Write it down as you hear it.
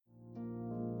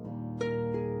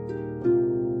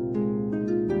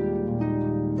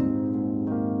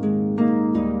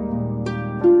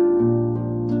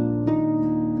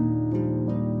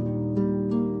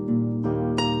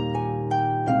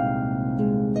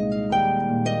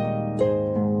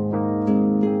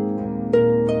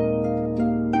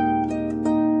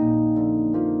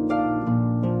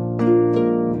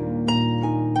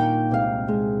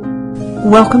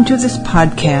Welcome to this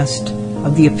podcast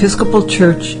of the Episcopal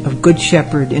Church of Good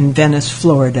Shepherd in Venice,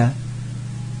 Florida.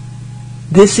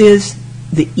 This is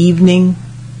the evening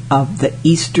of the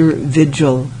Easter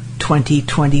Vigil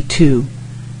 2022,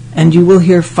 and you will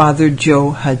hear Father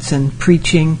Joe Hudson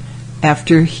preaching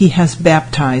after he has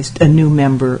baptized a new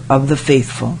member of the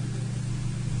faithful.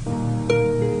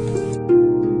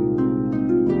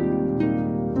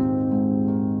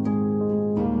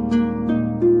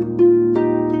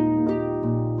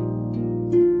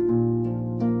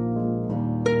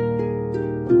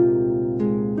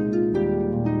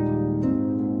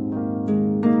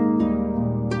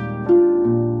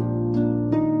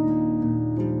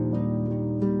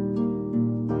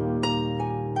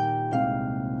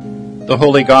 The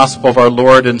Holy Gospel of our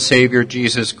Lord and Savior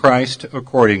Jesus Christ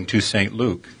according to St.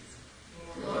 Luke.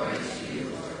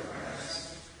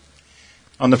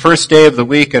 On the first day of the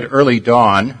week at early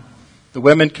dawn, the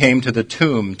women came to the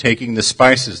tomb taking the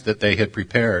spices that they had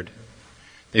prepared.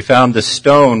 They found the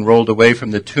stone rolled away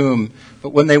from the tomb,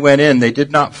 but when they went in, they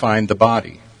did not find the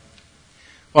body.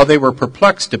 While they were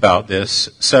perplexed about this,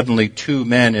 suddenly two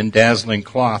men in dazzling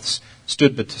cloths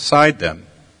stood beside them.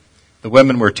 The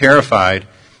women were terrified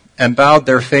and bowed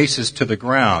their faces to the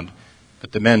ground.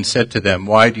 But the men said to them,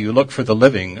 "Why do you look for the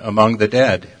living among the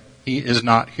dead? He is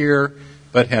not here,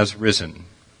 but has risen.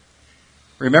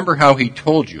 Remember how he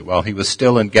told you while he was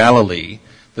still in Galilee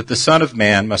that the Son of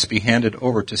Man must be handed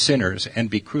over to sinners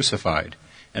and be crucified,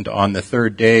 and on the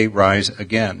third day rise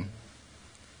again."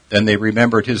 Then they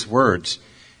remembered his words,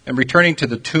 and returning to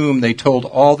the tomb, they told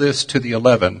all this to the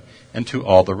 11 and to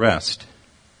all the rest.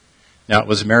 Now it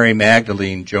was Mary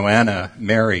Magdalene, Joanna,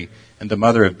 Mary, and the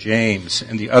mother of James,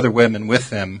 and the other women with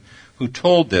them, who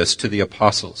told this to the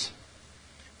apostles.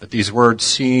 But these words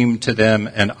seemed to them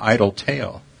an idle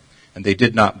tale, and they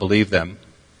did not believe them.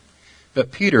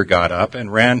 But Peter got up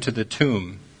and ran to the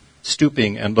tomb.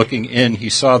 Stooping and looking in, he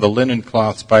saw the linen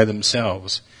cloths by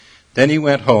themselves. Then he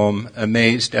went home,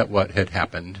 amazed at what had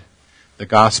happened. The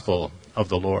Gospel of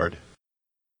the Lord.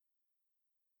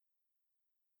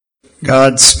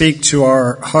 God, speak to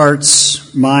our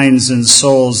hearts, minds, and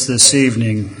souls this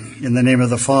evening. In the name of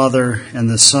the Father, and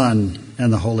the Son,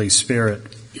 and the Holy Spirit.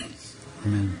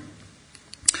 Amen.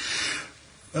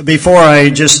 Before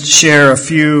I just share a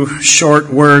few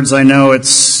short words, I know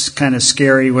it's kind of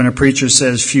scary when a preacher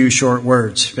says few short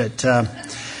words, but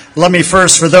let me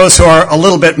first, for those who are a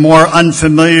little bit more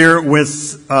unfamiliar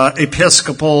with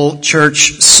Episcopal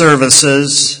church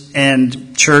services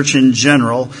and church in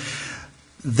general,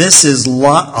 this is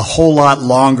a whole lot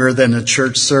longer than a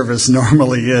church service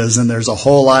normally is, and there's a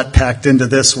whole lot packed into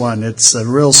this one. It's a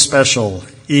real special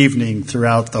evening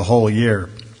throughout the whole year.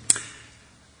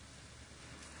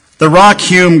 The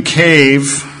rock-hewn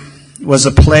cave was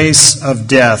a place of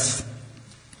death.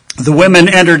 The women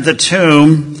entered the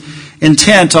tomb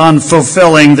intent on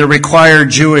fulfilling the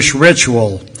required Jewish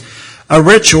ritual, a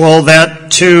ritual that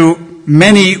to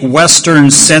many Western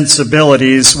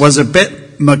sensibilities was a bit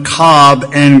macabre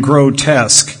and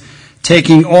grotesque,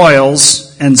 taking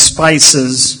oils and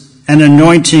spices and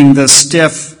anointing the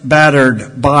stiff,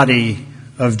 battered body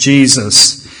of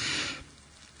Jesus.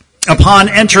 Upon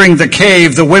entering the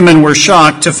cave, the women were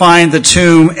shocked to find the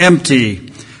tomb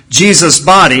empty. Jesus'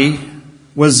 body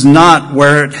was not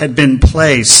where it had been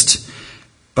placed.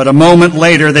 But a moment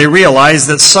later, they realized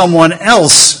that someone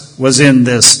else was in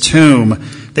this tomb.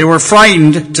 They were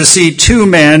frightened to see two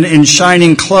men in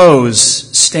shining clothes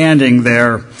standing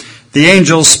there. The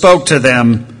angel spoke to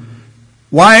them,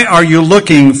 "Why are you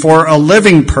looking for a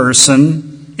living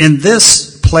person in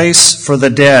this place for the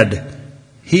dead?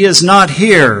 He is not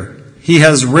here. He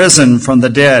has risen from the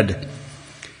dead."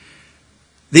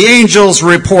 The angel's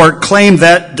report claimed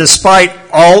that despite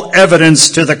all evidence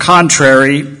to the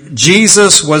contrary,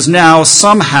 Jesus was now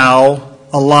somehow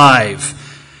alive.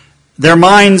 Their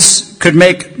minds could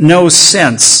make no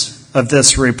sense of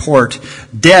this report.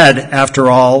 Dead, after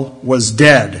all, was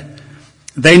dead.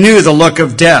 They knew the look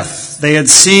of death. They had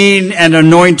seen and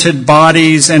anointed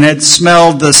bodies and had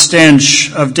smelled the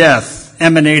stench of death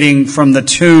emanating from the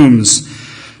tombs.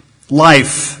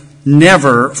 Life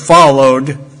never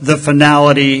followed the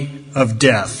finality of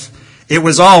death. It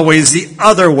was always the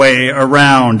other way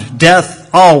around. Death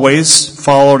always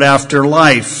followed after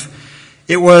life.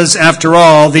 It was, after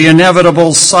all, the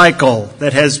inevitable cycle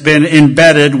that has been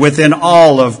embedded within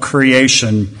all of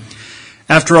creation.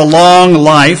 After a long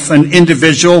life, an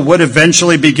individual would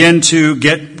eventually begin to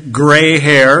get gray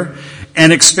hair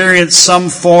and experience some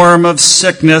form of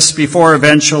sickness before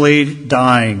eventually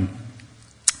dying.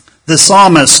 The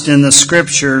psalmist in the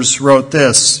scriptures wrote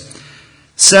this,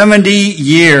 70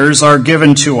 years are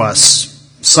given to us.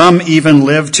 Some even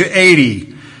live to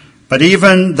 80. But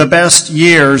even the best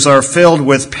years are filled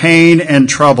with pain and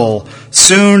trouble.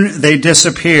 Soon they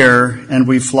disappear and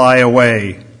we fly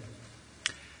away.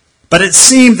 But it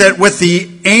seemed that with the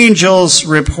angel's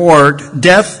report,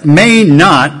 death may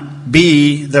not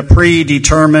be the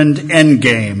predetermined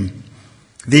endgame.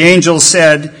 The angel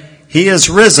said, "He is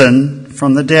risen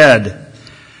from the dead."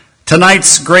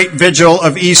 Tonight's great vigil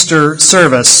of Easter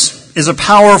service is a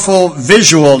powerful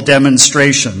visual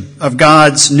demonstration of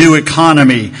God's new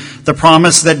economy, the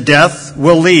promise that death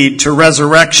will lead to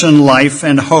resurrection, life,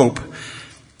 and hope.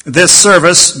 This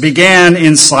service began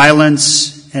in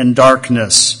silence and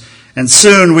darkness, and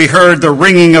soon we heard the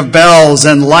ringing of bells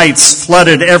and lights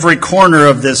flooded every corner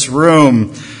of this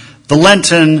room. The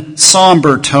Lenten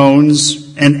somber tones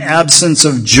and absence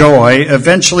of joy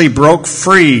eventually broke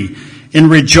free in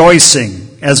rejoicing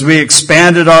as we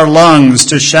expanded our lungs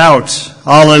to shout,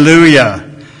 "Alleluia!"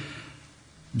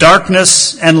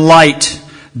 Darkness and light,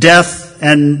 death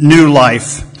and new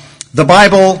life. The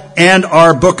Bible and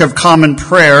our Book of Common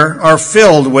Prayer are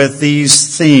filled with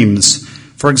these themes.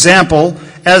 For example,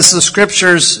 as the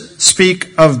scriptures speak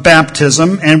of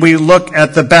baptism, and we look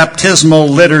at the baptismal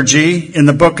liturgy in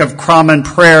the Book of Common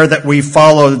Prayer that we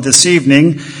followed this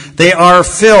evening, they are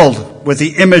filled with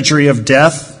the imagery of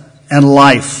death and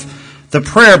life. The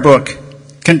prayer book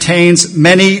contains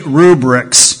many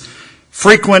rubrics,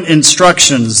 frequent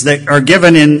instructions that are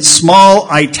given in small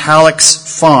italics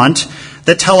font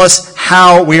that tell us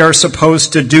how we are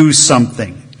supposed to do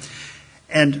something.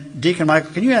 And Deacon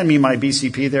Michael, can you hand me my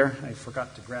BCP there? I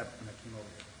forgot to grab it when I came over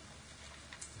here.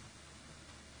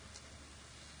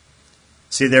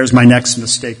 See, there's my next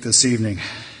mistake this evening.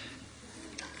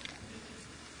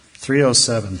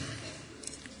 307.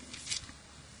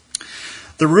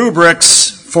 The rubrics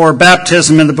for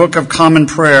baptism in the Book of Common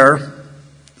Prayer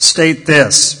state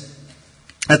this.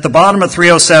 At the bottom of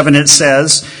 307 it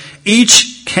says,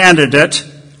 each candidate,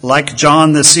 like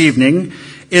John this evening,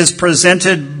 is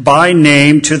presented by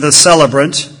name to the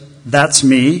celebrant, that's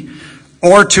me,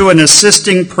 or to an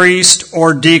assisting priest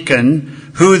or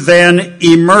deacon, who then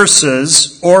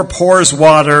immerses or pours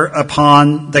water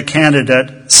upon the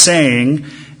candidate, saying,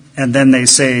 and then they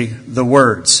say the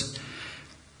words.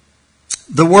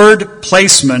 The word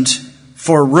placement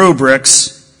for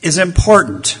rubrics is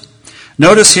important.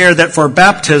 Notice here that for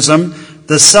baptism,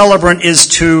 the celebrant is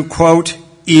to, quote,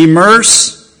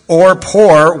 immerse or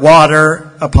pour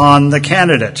water upon the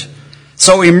candidate.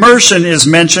 So immersion is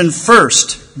mentioned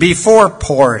first, before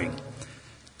pouring.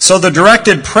 So the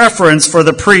directed preference for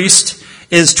the priest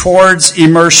is towards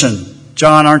immersion.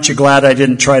 John, aren't you glad I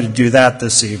didn't try to do that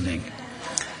this evening?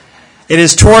 It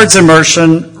is towards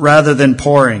immersion rather than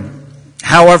pouring.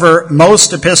 However,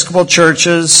 most Episcopal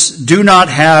churches do not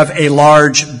have a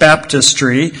large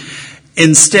baptistry.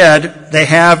 Instead, they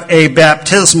have a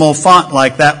baptismal font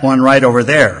like that one right over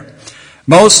there.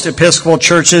 Most Episcopal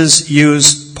churches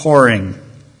use pouring.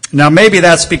 Now, maybe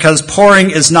that's because pouring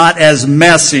is not as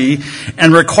messy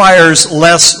and requires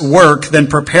less work than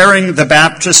preparing the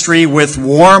baptistry with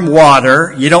warm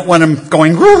water. You don't want them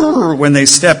going when they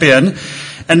step in,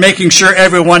 and making sure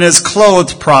everyone is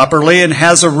clothed properly and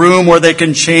has a room where they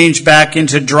can change back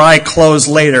into dry clothes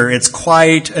later. It's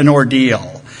quite an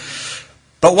ordeal.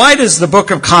 But why does the Book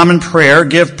of Common Prayer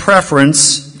give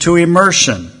preference to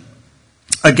immersion?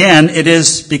 Again, it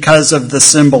is because of the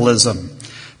symbolism.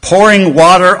 Pouring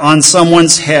water on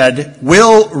someone's head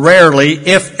will rarely,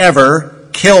 if ever,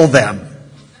 kill them.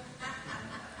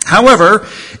 However,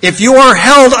 if you are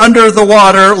held under the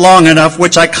water long enough,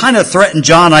 which I kind of threatened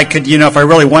John, I could, if I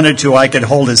really wanted to, I could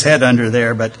hold his head under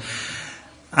there, but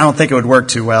I don't think it would work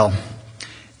too well.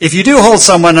 If you do hold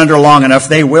someone under long enough,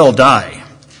 they will die.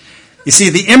 You see,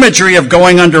 the imagery of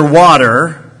going under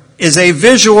water is a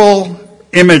visual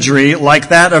imagery like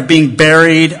that of being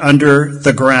buried under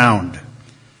the ground.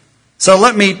 So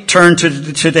let me turn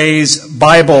to today's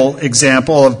Bible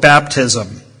example of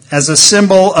baptism as a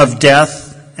symbol of death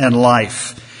and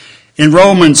life. In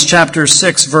Romans chapter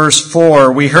 6, verse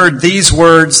 4, we heard these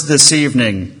words this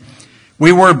evening.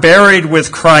 We were buried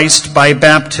with Christ by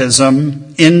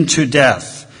baptism into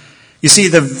death. You see,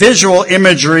 the visual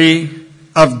imagery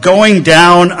of going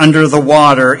down under the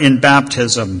water in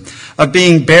baptism, of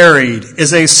being buried,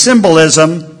 is a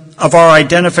symbolism of our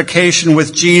identification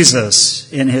with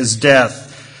Jesus in his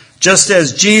death. Just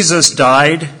as Jesus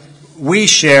died, we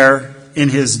share in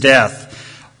his death.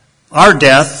 Our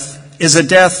death is a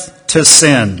death to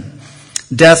sin,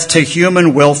 death to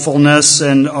human willfulness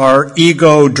and our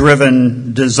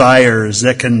ego-driven desires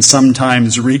that can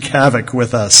sometimes wreak havoc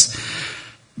with us.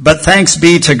 But thanks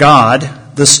be to God,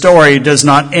 the story does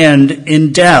not end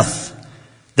in death.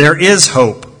 There is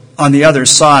hope on the other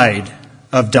side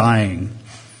of dying.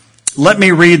 Let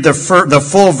me read the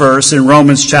full verse in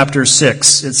Romans chapter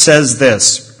 6. It says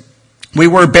this: "We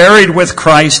were buried with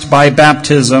Christ by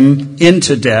baptism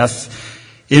into death,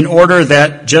 in order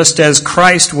that just as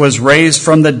Christ was raised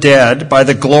from the dead by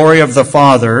the glory of the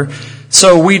Father,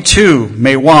 so we too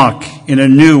may walk in a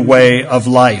new way of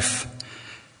life."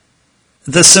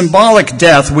 The symbolic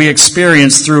death we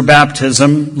experience through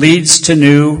baptism leads to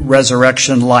new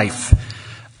resurrection life.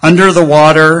 Under the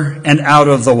water and out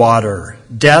of the water,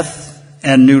 death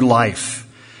and new life.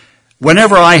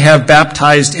 Whenever I have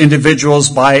baptized individuals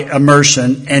by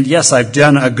immersion, and yes, I've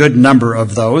done a good number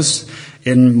of those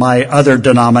in my other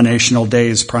denominational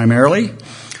days primarily,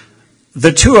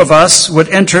 the two of us would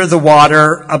enter the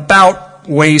water about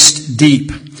waist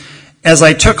deep. As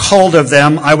I took hold of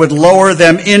them, I would lower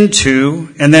them into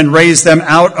and then raise them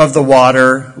out of the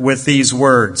water with these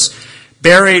words: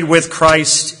 "Buried with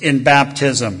Christ in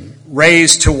baptism,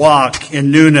 raised to walk in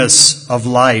newness of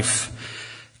life."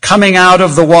 Coming out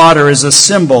of the water is a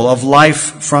symbol of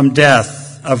life from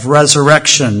death, of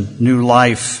resurrection, new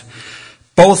life.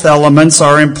 Both elements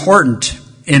are important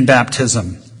in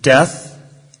baptism: death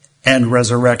and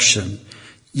resurrection.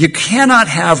 You cannot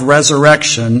have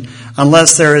resurrection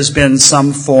unless there has been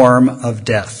some form of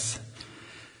death.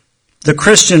 The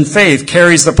Christian faith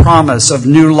carries the promise of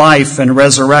new life and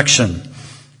resurrection.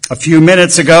 A few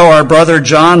minutes ago, our brother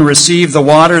John received the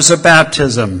waters of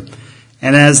baptism,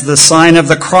 and as the sign of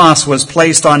the cross was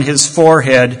placed on his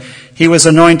forehead, he was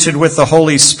anointed with the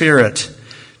Holy Spirit.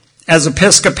 As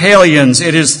Episcopalians,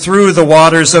 it is through the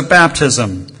waters of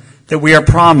baptism that we are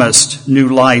promised new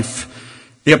life.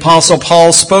 The Apostle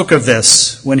Paul spoke of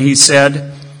this when he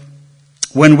said,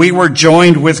 "When we were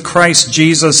joined with Christ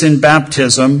Jesus in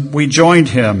baptism, we joined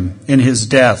him in his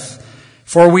death.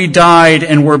 For we died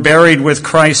and were buried with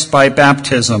Christ by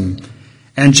baptism.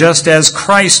 And just as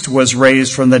Christ was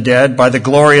raised from the dead by the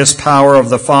glorious power of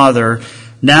the Father,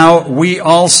 now we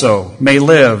also may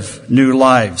live new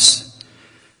lives."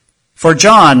 For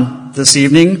John this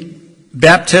evening,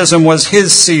 baptism was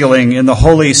his sealing in the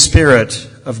Holy Spirit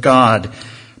of God.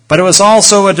 But it was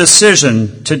also a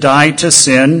decision to die to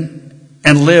sin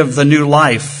and live the new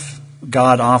life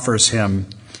God offers him.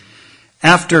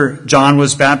 After John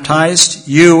was baptized,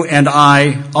 you and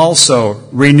I also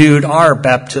renewed our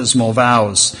baptismal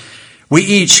vows. We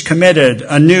each committed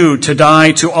anew to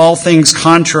die to all things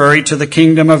contrary to the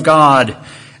kingdom of God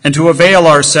and to avail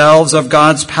ourselves of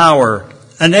God's power,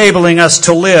 enabling us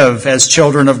to live as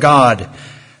children of God,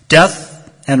 death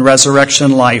and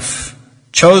resurrection life,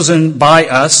 chosen by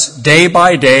us day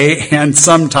by day and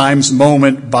sometimes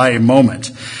moment by moment,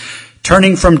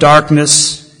 turning from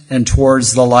darkness and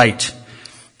towards the light.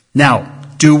 Now,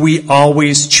 do we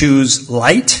always choose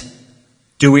light?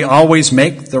 Do we always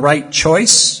make the right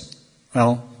choice?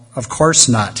 Well, of course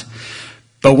not.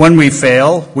 But when we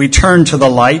fail, we turn to the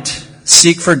light,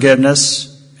 seek forgiveness,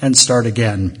 and start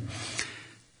again.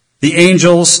 The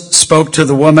angels spoke to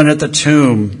the woman at the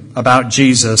tomb about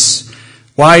Jesus.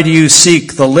 "Why do you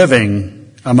seek the living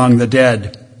among the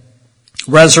dead?"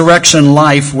 Resurrection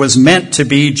life was meant to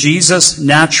be Jesus'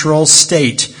 natural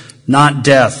state, not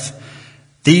death.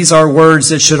 These are words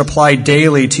that should apply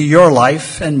daily to your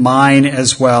life and mine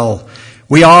as well.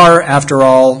 We are, after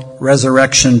all,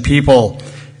 resurrection people.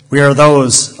 We are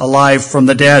those alive from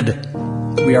the dead.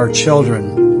 We are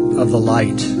children of the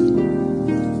light.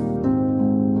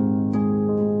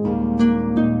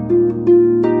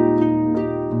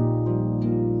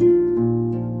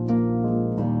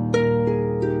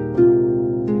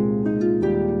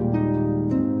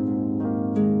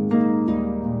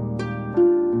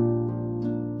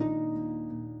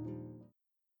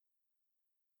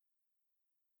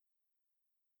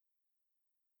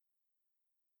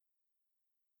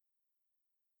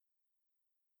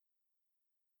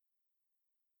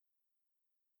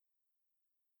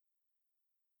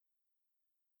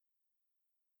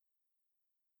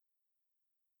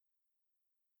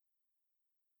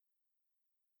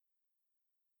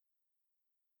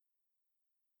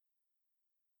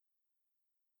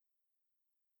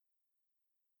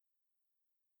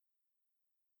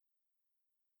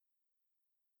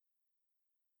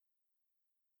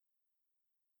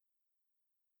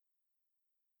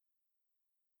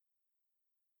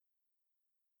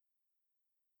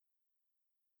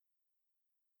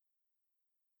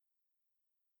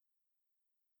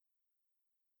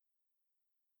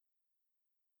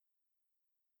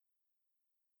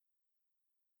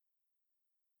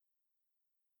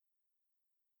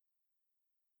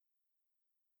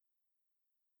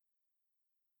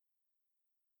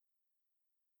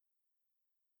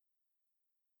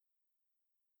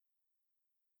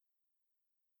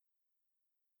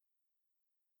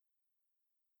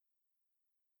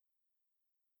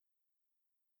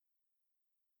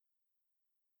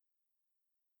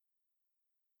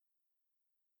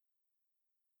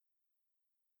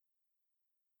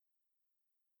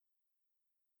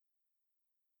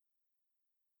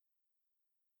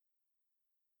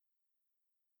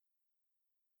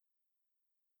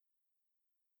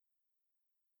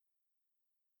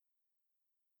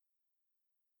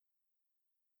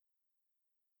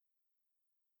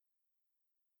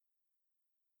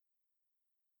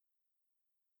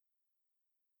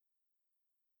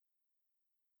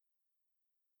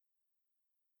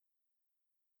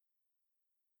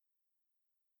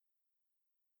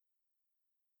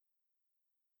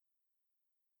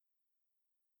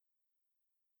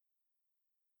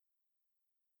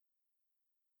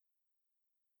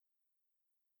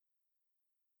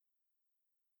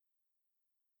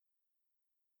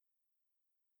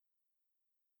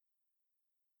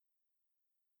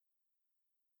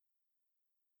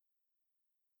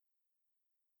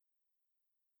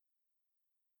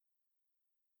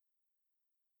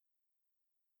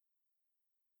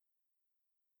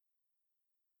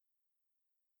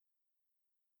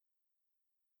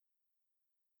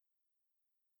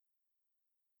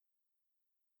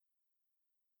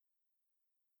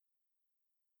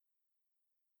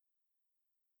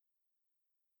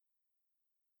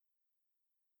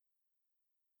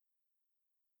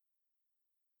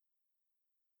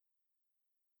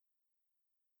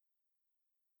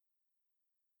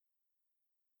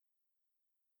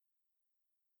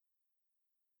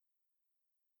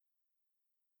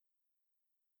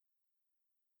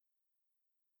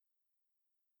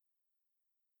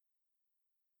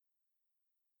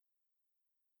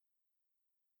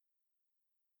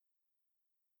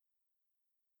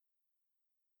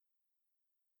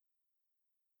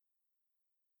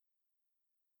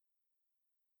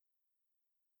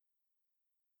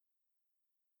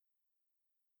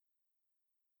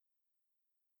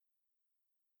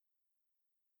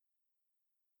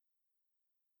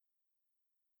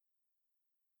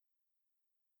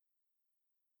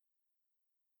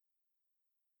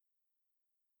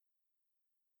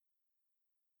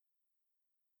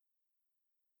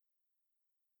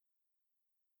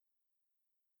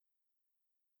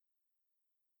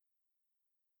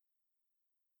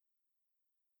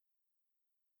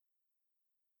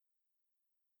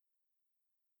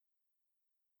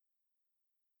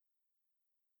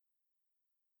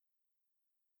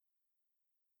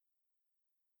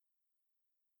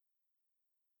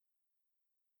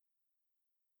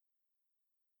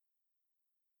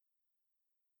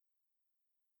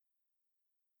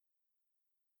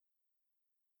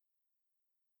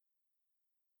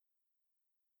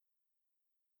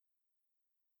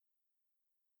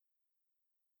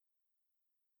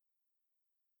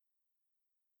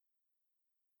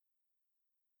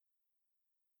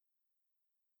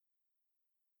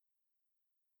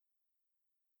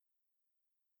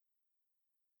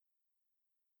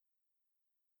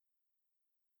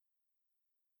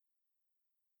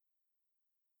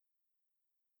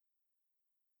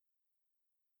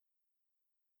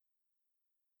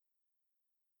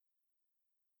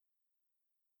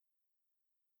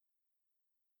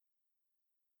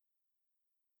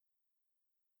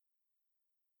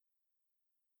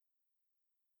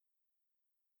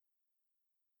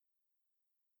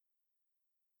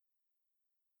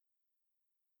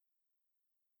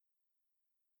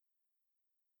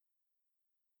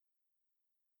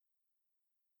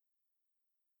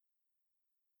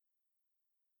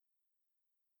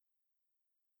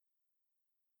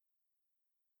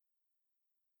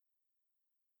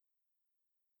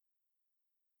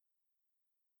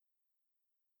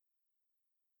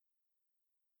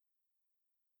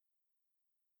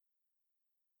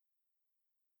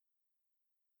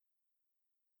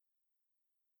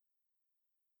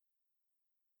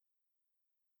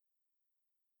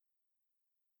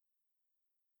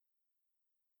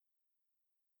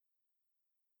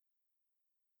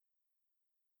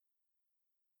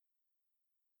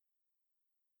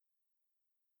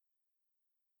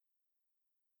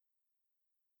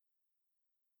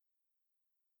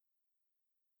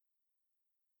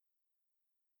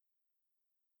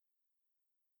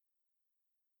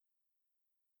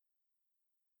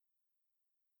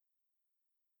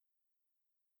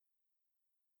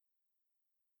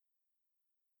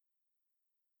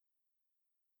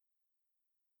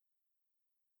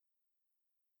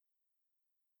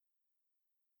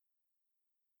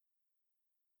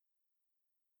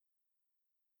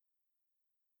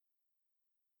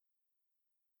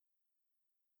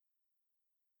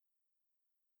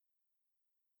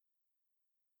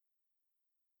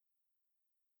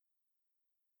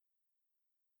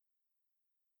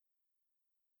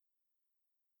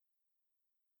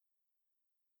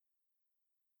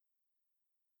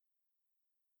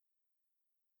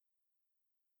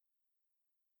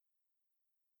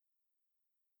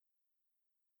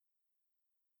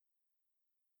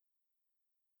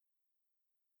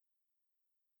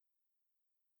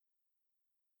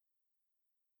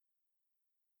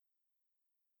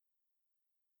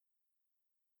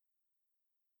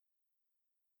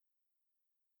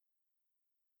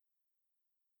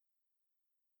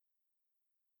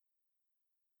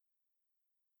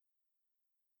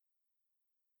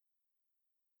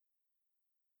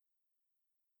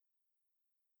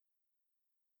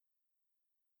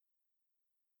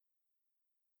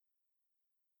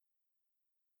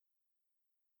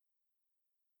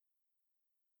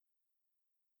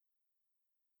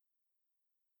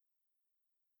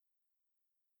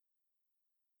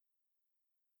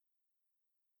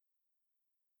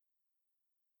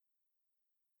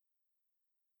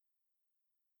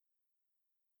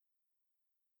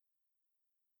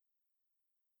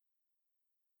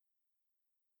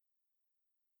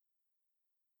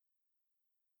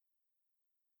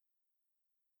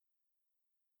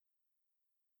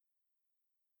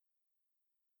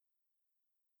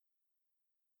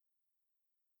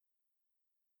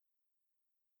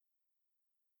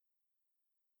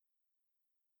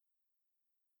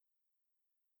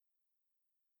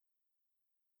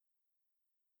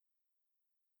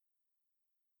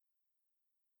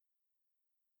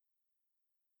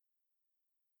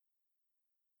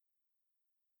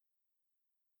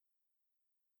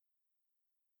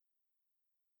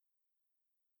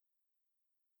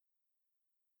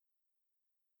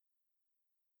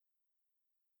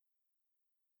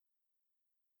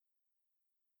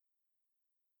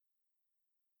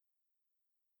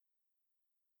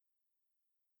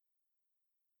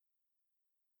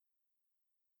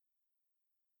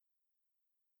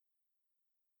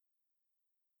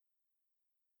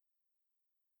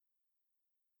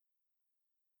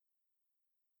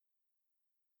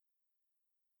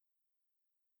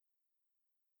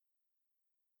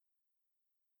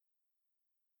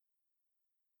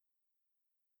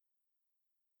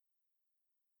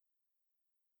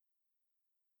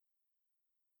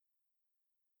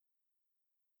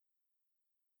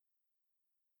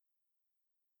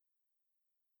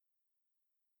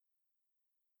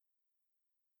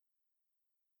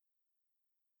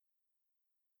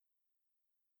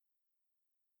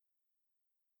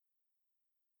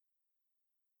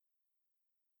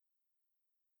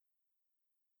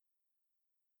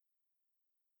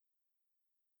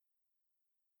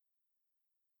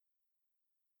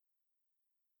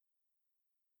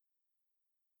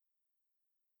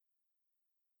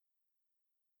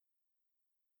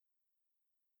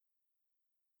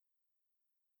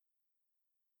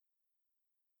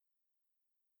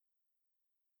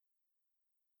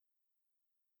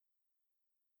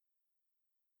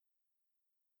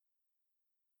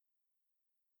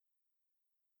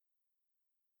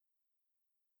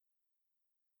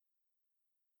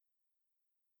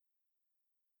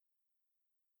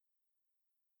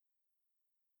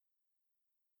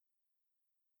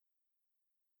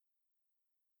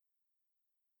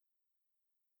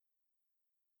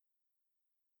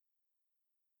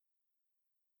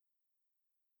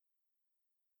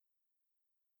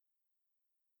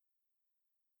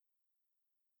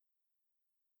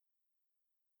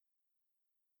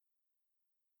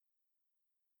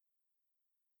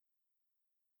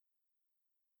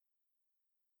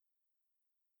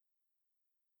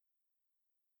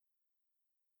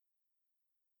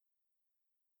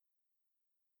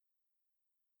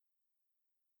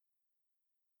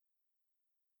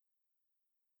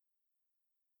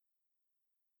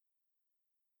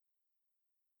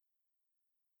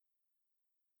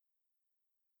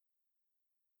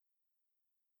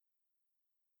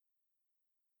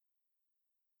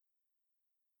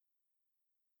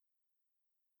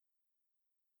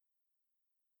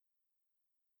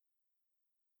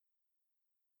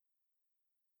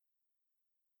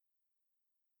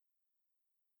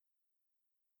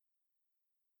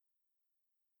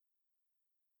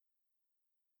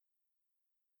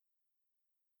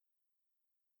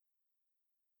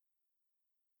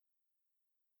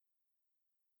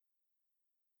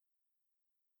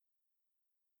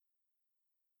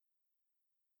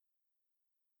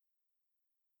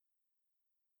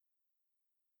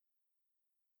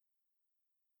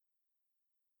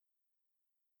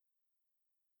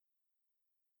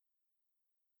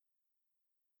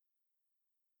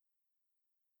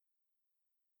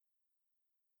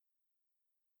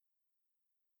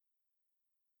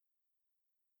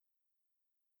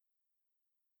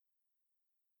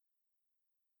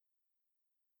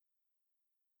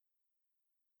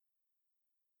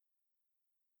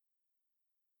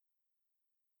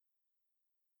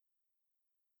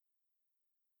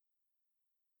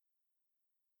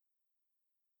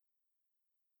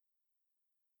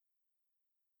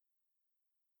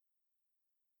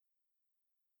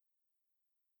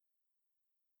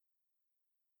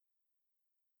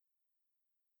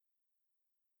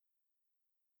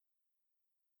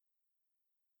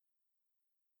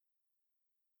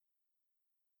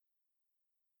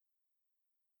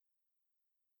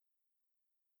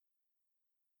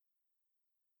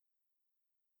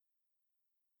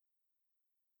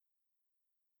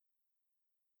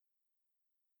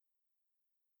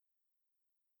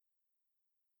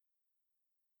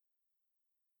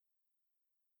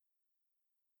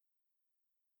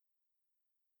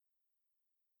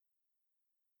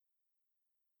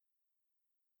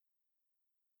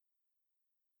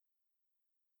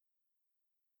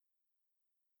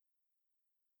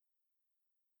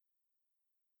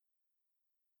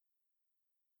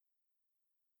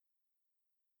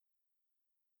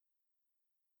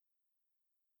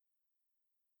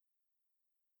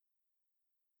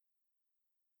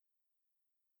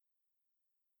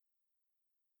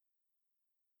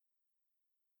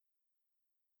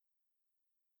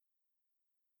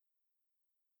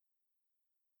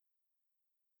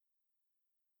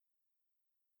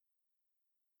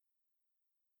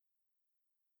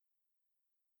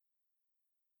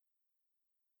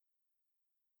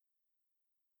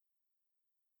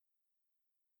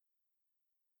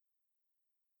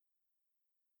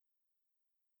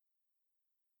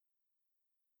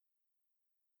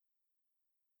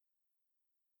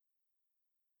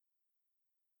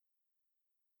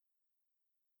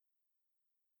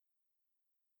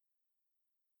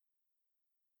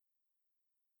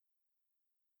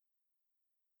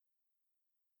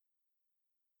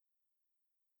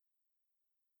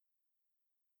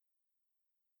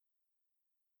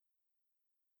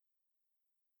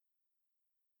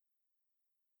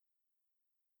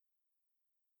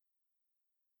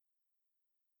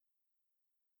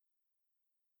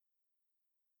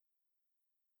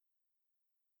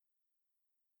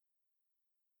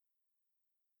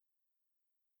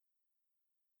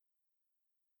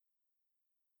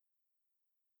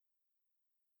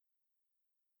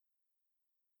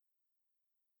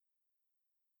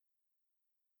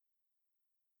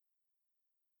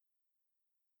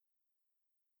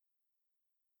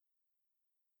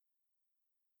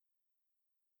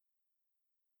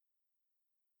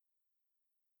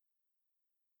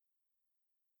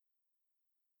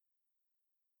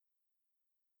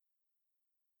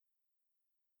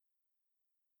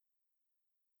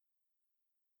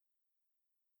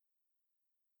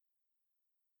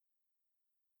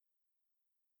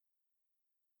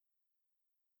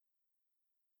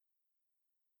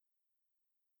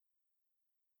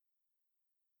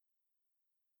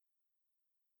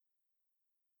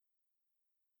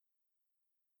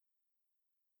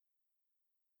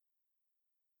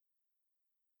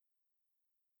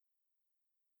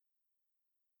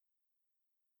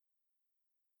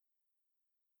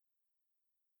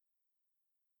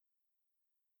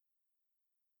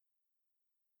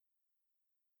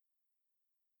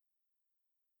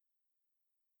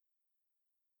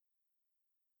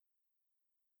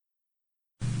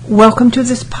 Welcome to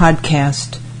this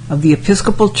podcast of the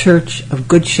Episcopal Church of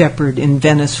Good Shepherd in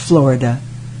Venice, Florida.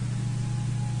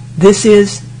 This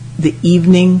is the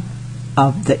evening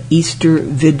of the Easter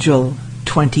Vigil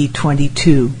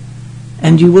 2022,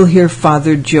 and you will hear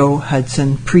Father Joe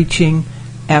Hudson preaching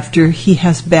after he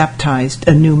has baptized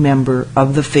a new member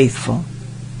of the faithful.